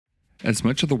As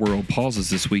much of the world pauses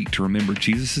this week to remember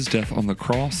Jesus' death on the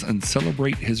cross and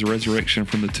celebrate his resurrection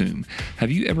from the tomb,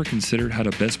 have you ever considered how to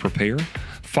best prepare?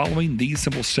 Following these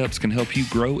simple steps can help you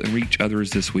grow and reach others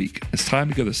this week. It's time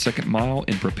to go the second mile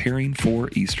in preparing for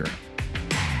Easter.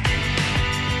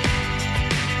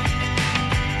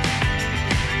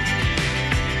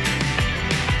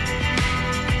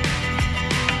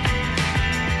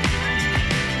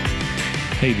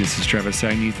 Hey, this is Travis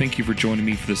Agnew. Thank you for joining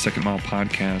me for the Second Mile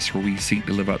podcast, where we seek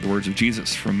to live out the words of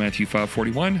Jesus from Matthew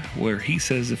 5:41, where he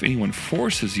says, if anyone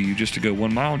forces you just to go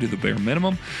 1 mile, do the bare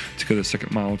minimum, to go the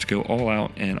second mile, to go all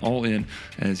out and all in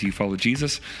as you follow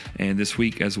Jesus. And this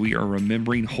week, as we are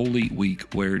remembering Holy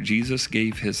Week, where Jesus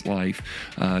gave his life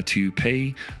to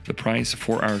pay the price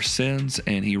for our sins,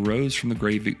 and he rose from the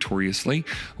grave victoriously,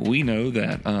 we know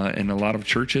that in a lot of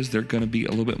churches, they're going to be a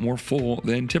little bit more full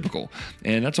than typical.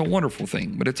 And that's a wonderful thing.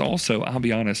 But it's also, I'll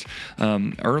be honest,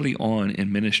 early on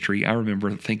in ministry, I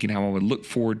remember thinking how I would look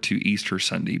forward to Easter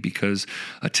Sunday because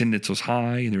attendance was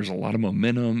high and there's a lot of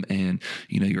momentum, and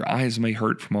your eyes may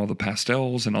hurt from all the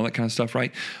pastels and all that kind of stuff,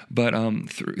 right? But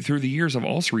through the years, I've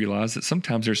also realized that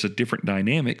sometimes there's a different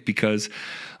dynamic because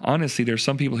honestly, there's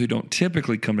some people who don't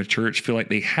typically come to church feel like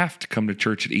they have to come to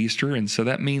church at Easter, and so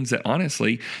that means that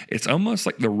honestly, it's almost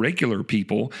like the regular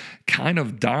people kind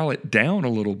of dial it down a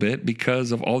little bit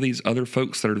because of all these other folks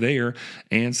that are there,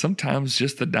 and sometimes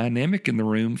just the dynamic in the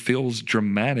room feels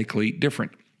dramatically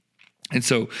different. And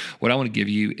so what I want to give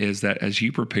you is that as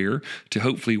you prepare to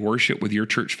hopefully worship with your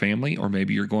church family, or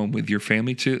maybe you're going with your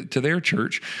family to their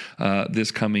church this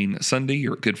coming Sunday,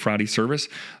 your Good Friday service,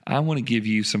 I want to give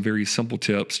you some very simple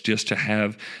tips just to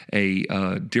have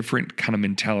a different kind of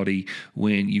mentality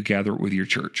when you gather with your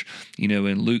church.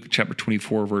 In Luke chapter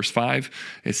 24, verse 5,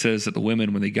 it says that the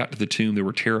women, when they got to the tomb, they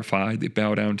were terrified. They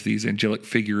bowed down to these angelic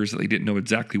figures that they didn't know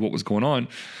exactly what was going on.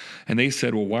 And they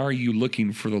said, well, why are you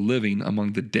looking for the living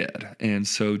among the dead? And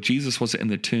so Jesus wasn't in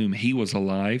the tomb. He was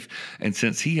alive. And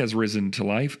since he has risen to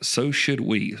life, so should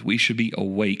we. We should be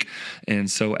awake. And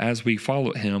so as we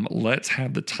follow him, let's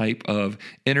have the type of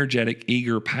energetic,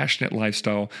 eager, passionate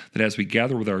lifestyle that as we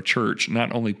gather with our church,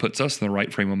 not only puts us in the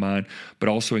right frame of mind, but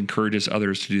also encourages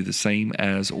others to do the same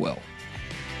as well.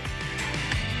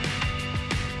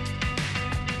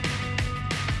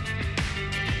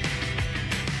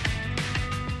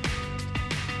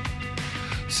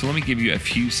 So let me give you a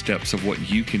few steps of what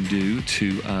you can do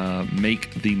to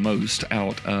make the most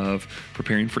out of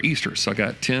preparing for Easter. So I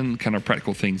got 10 kind of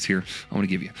practical things here I want to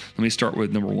give you. Let me start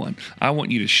with number 1. I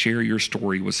want you to share your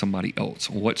story with somebody else.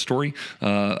 What story?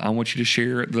 I want you to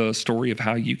share the story of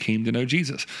how you came to know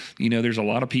Jesus. There's a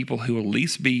lot of people who will at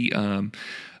least be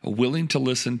willing to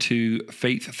listen to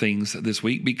faith things this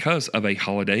week because of a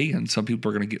holiday, and some people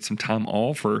are going to get some time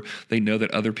off, or they know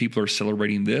that other people are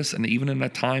celebrating this. And even in a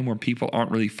time where people aren't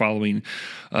really following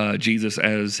Jesus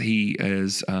as he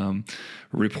is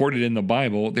reported in the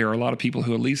Bible, there are a lot of people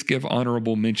who at least give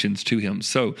honorable mentions to him.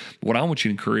 So what I want you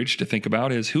to encourage to think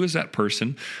about is, who is that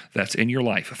person that's in your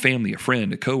life, a family, a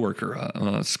friend, a coworker,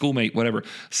 a schoolmate, whatever,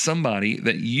 somebody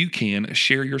that you can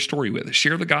share your story with.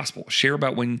 Share the gospel. Share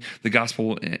about when the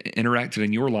gospel interacted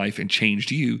in your life and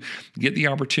changed you. Get the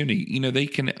opportunity. They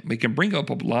can bring up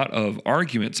a lot of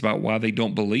arguments about why they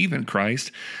don't believe in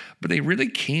Christ, but they really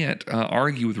can't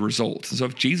argue with results. And so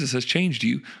if Jesus has changed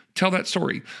you, tell that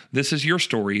story. This is your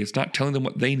story. It's not telling them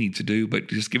what they need to do, but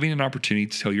just giving an opportunity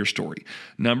to tell your story.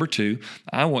 Number 2,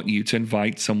 I want you to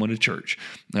invite someone to church.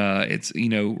 It's,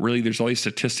 really there's all these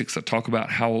statistics that talk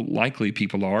about how likely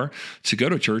people are to go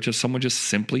to church if someone just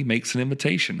simply makes an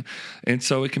invitation. And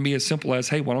so it can be as simple as,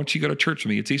 hey, why don't you go to church with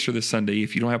me? It's Easter this Sunday.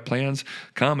 If you don't have plans,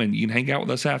 come and you can hang out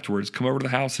with us afterwards. Come over to the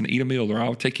house and eat a meal, or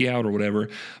I'll take you out or whatever.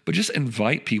 But just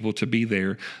invite people to be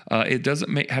there. It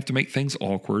doesn't have to make things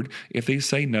awkward. If they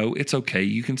say no, it's okay.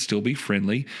 You can still be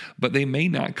friendly, but they may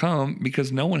not come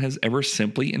because no one has ever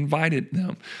simply invited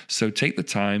them. So take the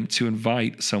time to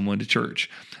invite someone to church.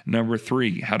 Number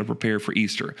 3, how to prepare for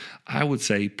Easter. I would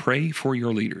say pray for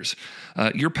your leaders.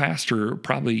 Your pastor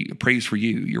probably prays for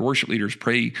you. Your worship leaders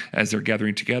pray as they're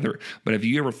gathering together. But have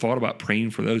you ever thought about praying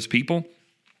for those people?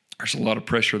 There's a lot of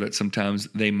pressure that sometimes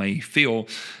they may feel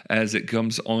as it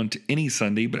comes on to any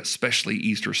Sunday, but especially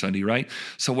Easter Sunday, right?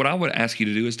 So what I would ask you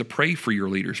to do is to pray for your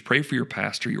leaders, pray for your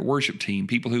pastor, your worship team,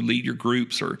 people who lead your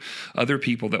groups, or other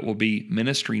people that will be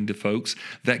ministering to folks,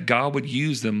 that God would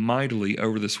use them mightily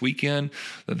over this weekend,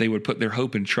 that they would put their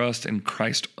hope and trust in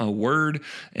Christ's word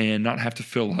and not have to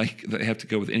feel like they have to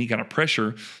go with any kind of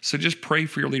pressure. So just pray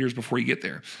for your leaders before you get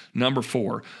there. Number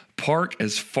 4, park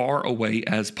as far away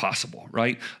as possible,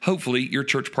 right? Hopefully your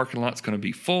church parking lot's going to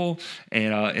be full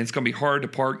and it's going to be hard to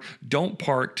park. Don't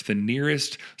park to the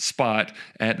nearest spot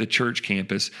at the church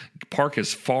campus. Park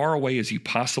as far away as you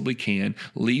possibly can,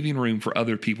 leaving room for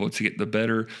other people to get the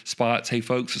better spots. Hey,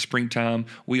 folks, it's springtime.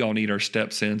 We all need our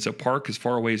steps in. So park as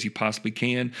far away as you possibly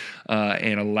can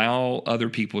and allow other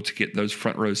people to get those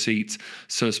front row seats.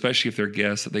 So especially if they're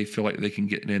guests, that they feel like they can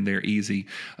get in there easy.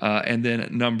 And then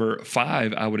number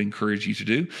 5, I would encourage you to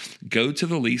do, go to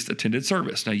the least attended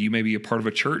service. Now, you may be a part of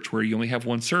a church where you only have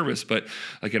one service, but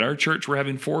like at our church, we're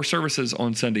having 4 services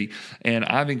on Sunday. And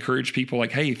I've encouraged people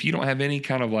like, hey, if you don't have any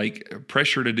kind of like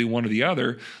pressure to do one or the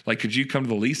other, like, could you come to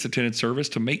the least attended service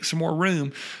to make some more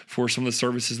room for some of the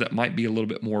services that might be a little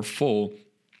bit more full?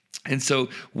 And so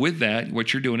with that,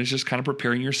 what you're doing is just kind of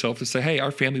preparing yourself to say, hey,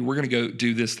 our family, we're going to go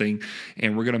do this thing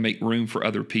and we're going to make room for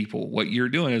other people. What you're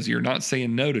doing is you're not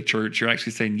saying no to church. You're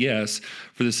actually saying yes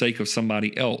for the sake of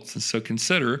somebody else. And so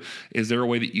consider, is there a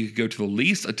way that you could go to the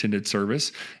least attended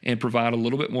service and provide a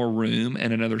little bit more room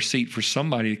and another seat for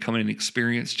somebody to come in and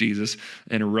experience Jesus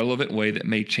in a relevant way that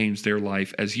may change their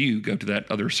life as you go to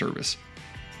that other service?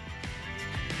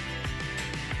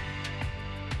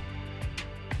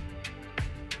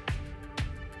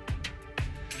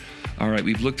 All right,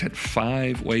 we've looked at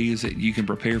 5 ways that you can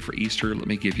prepare for Easter. Let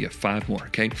me give you 5 more,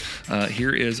 okay?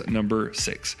 Here is number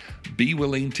 6. Be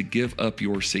willing to give up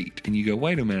your seat. And you go,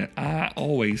 wait a minute, I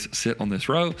always sit on this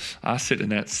row. I sit in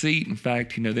that seat. In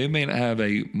fact, they may not have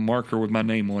a marker with my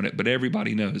name on it, but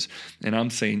everybody knows. And I'm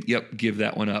saying, yep, give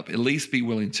that one up. At least be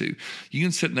willing to. You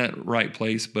can sit in that right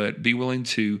place, but be willing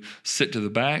to sit to the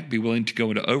back. Be willing to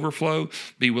go into overflow.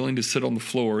 Be willing to sit on the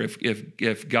floor.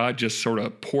 If God just sort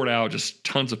of poured out just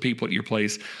tons of people at your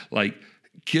place, like,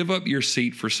 give up your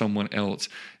seat for someone else.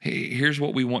 Hey, here's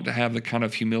what we want to have, the kind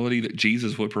of humility that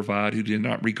Jesus would provide, who did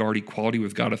not regard equality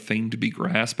with God a thing to be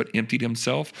grasped, but emptied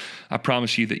himself. I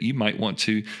promise you that you might want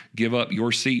to give up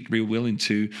your seat, be willing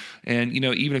to. And,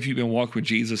 even if you've been walking with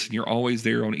Jesus and you're always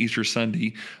there on Easter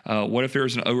Sunday, what if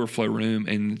there's an overflow room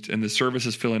and the service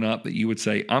is filling up, that you would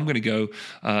say, I'm going to go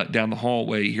down the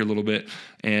hallway here a little bit,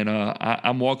 and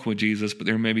I'm walking with Jesus, but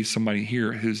there may be somebody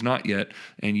here who's not yet,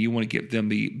 and you want to give them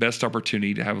the best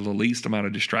opportunity to have the least amount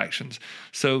of distractions.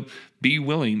 So be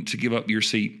willing to give up your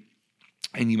seat.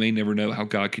 And you may never know how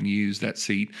God can use that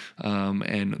seat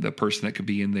and the person that could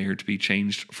be in there to be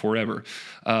changed forever.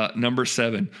 Number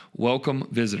 7, welcome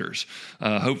visitors.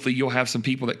 Hopefully you'll have some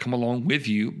people that come along with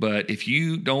you, but if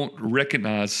you don't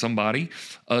recognize somebody,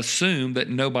 assume that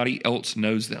nobody else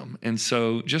knows them. And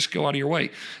so just go out of your way.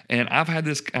 And I've had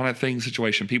this kind of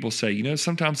situation. People say,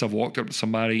 sometimes I've walked up to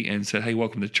somebody and said, hey,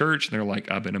 welcome to church. And they're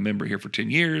like, I've been a member here for 10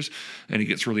 years. And it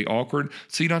gets really awkward.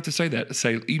 So you don't have to say that.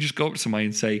 You just go up to somebody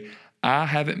and say, I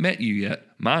haven't met you yet.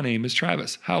 My name is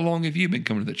Travis. How long have you been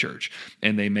coming to the church?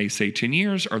 And they may say 10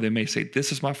 years, or they may say,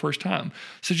 this is my first time.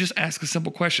 So just ask a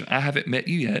simple question. I haven't met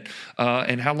you yet.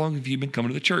 And how long have you been coming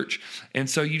to the church? And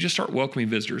so you just start welcoming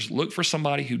visitors. Look for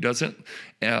somebody who doesn't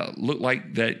look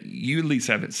like that you at least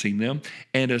haven't seen them,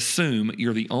 and assume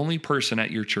you're the only person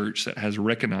at your church that has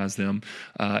recognized them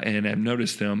and have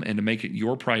noticed them, and to make it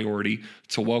your priority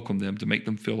to welcome them, to make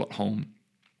them feel at home.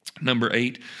 Number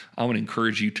 8, I want to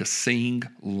encourage you to sing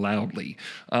loudly.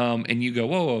 And you go,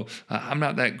 whoa, I'm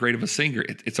not that great of a singer.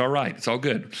 It's all right. It's all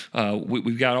good.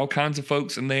 We've got all kinds of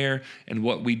folks in there. And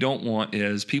what we don't want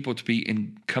is people to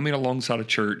be coming alongside a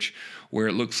church where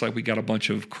it looks like we got a bunch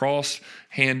of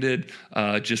cross-handed,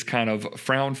 just kind of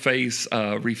frown face,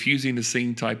 refusing to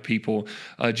sing type people.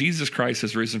 Jesus Christ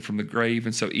has risen from the grave.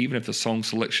 And so even if the song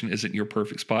selection isn't your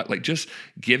perfect spot, just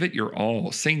give it your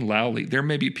all. Sing loudly. There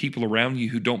may be people around you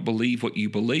who don't believe what you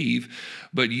believe,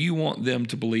 but you want them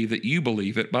to believe that you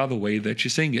believe it by the way that you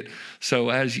sing it. So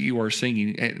as you are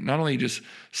singing, not only just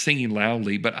singing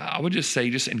loudly, but I would just say,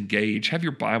 just engage. Have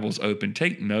your Bibles open.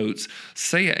 Take notes.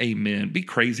 Say amen. Be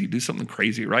crazy. Do something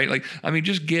crazy, right?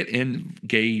 Just get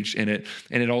engaged in it.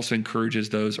 And it also encourages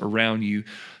those around you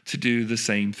to do the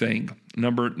same thing.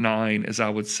 Number 9 is, I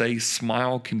would say,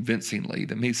 smile convincingly.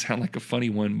 That may sound like a funny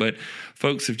one, but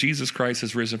folks, if Jesus Christ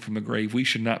has risen from the grave, we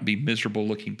should not be miserable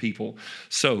looking people.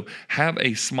 So have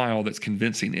a smile that's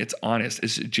convincing. It's honest.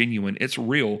 It's genuine. It's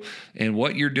real. And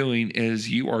what you're doing is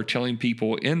you are telling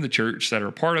people in the church that are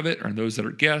a part of it, or those that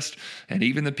are guests, and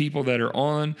even the people that are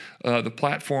on the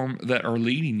platform that are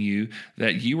leading you,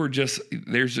 that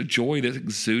there's a joy that's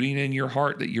exuding in your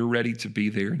heart, that you're ready to be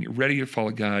there and you're ready to follow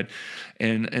God. side.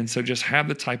 And so just have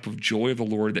the type of joy of the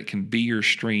Lord that can be your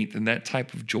strength, and that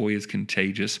type of joy is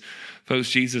contagious. Folks,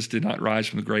 Jesus did not rise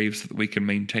from the grave so that we can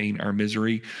maintain our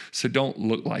misery, so don't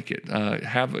look like it.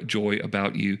 Have a joy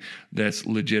about you that's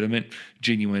legitimate,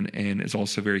 genuine, and is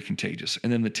also very contagious.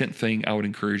 And then the 10th thing I would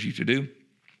encourage you to do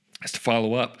is to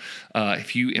follow up.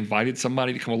 If you invited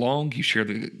somebody to come along, you share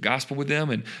the gospel with them,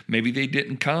 and maybe they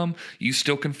didn't come, you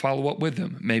still can follow up with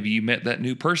them. Maybe you met that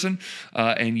new person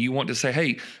and you want to say,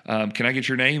 hey, can I get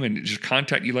your name and just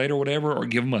contact you later or whatever, or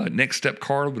give them a next step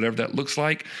card, whatever that looks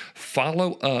like.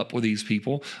 Follow up with these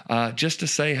people just to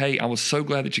say, hey, I was so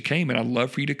glad that you came, and I'd love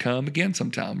for you to come again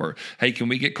sometime. Or, hey, can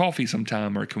we get coffee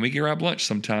sometime? Or can we grab lunch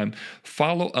sometime?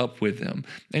 Follow up with them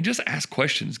and just ask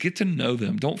questions. Get to know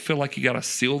them. Don't feel like you got to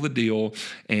seal the deal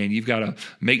and you've got to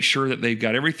make sure that they've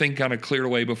got everything kind of cleared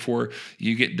away before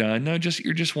you get done. No,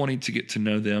 you're just wanting to get to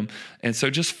know them. And so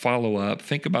just follow up.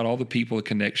 Think about all the people, the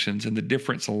connections, and the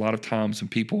difference a lot of times when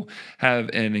people have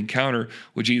an encounter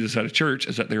with Jesus at a church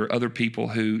is that there are other people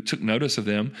who took notice of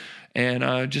them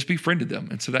and just befriended them.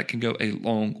 And so that can go a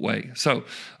long way. So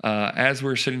as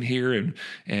we're sitting here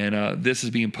and this is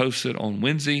being posted on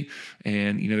Wednesday,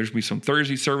 and there's going to be some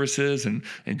Thursday services and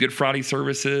Good Friday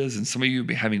services, and some of you will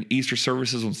be having Easter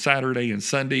services on Saturday and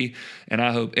Sunday. And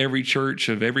I hope every church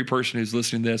of every person who's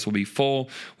listening to this will be full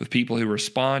with people who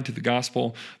respond to the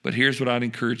gospel. But here's what I'd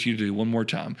encourage you to do one more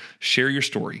time. Share your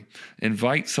story.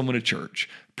 Invite someone to church.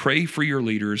 Pray for your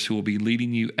leaders who will be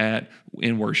leading you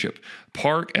in worship.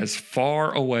 Park as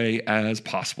far away as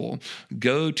possible.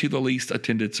 Go to the least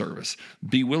attended service.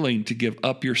 Be willing to give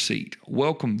up your seat.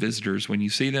 Welcome visitors when you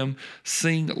see them.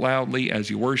 Sing loudly as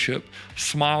you worship.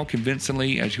 Smile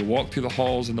convincingly as you walk through the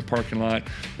halls in the parking lot,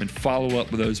 and follow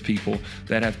up with those people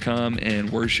that have come and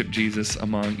worshiped Jesus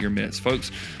among your midst.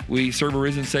 Folks, we serve a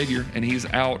risen Savior, and He's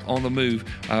out on the move,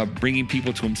 bringing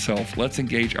people to Himself. Let's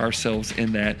engage ourselves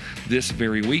in that this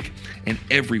very week and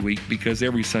every week, because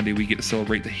every Sunday we get to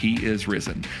celebrate that He is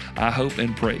risen. I hope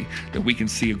and pray that we can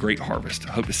see a great harvest.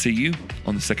 I hope to see you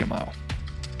on the Second Mile.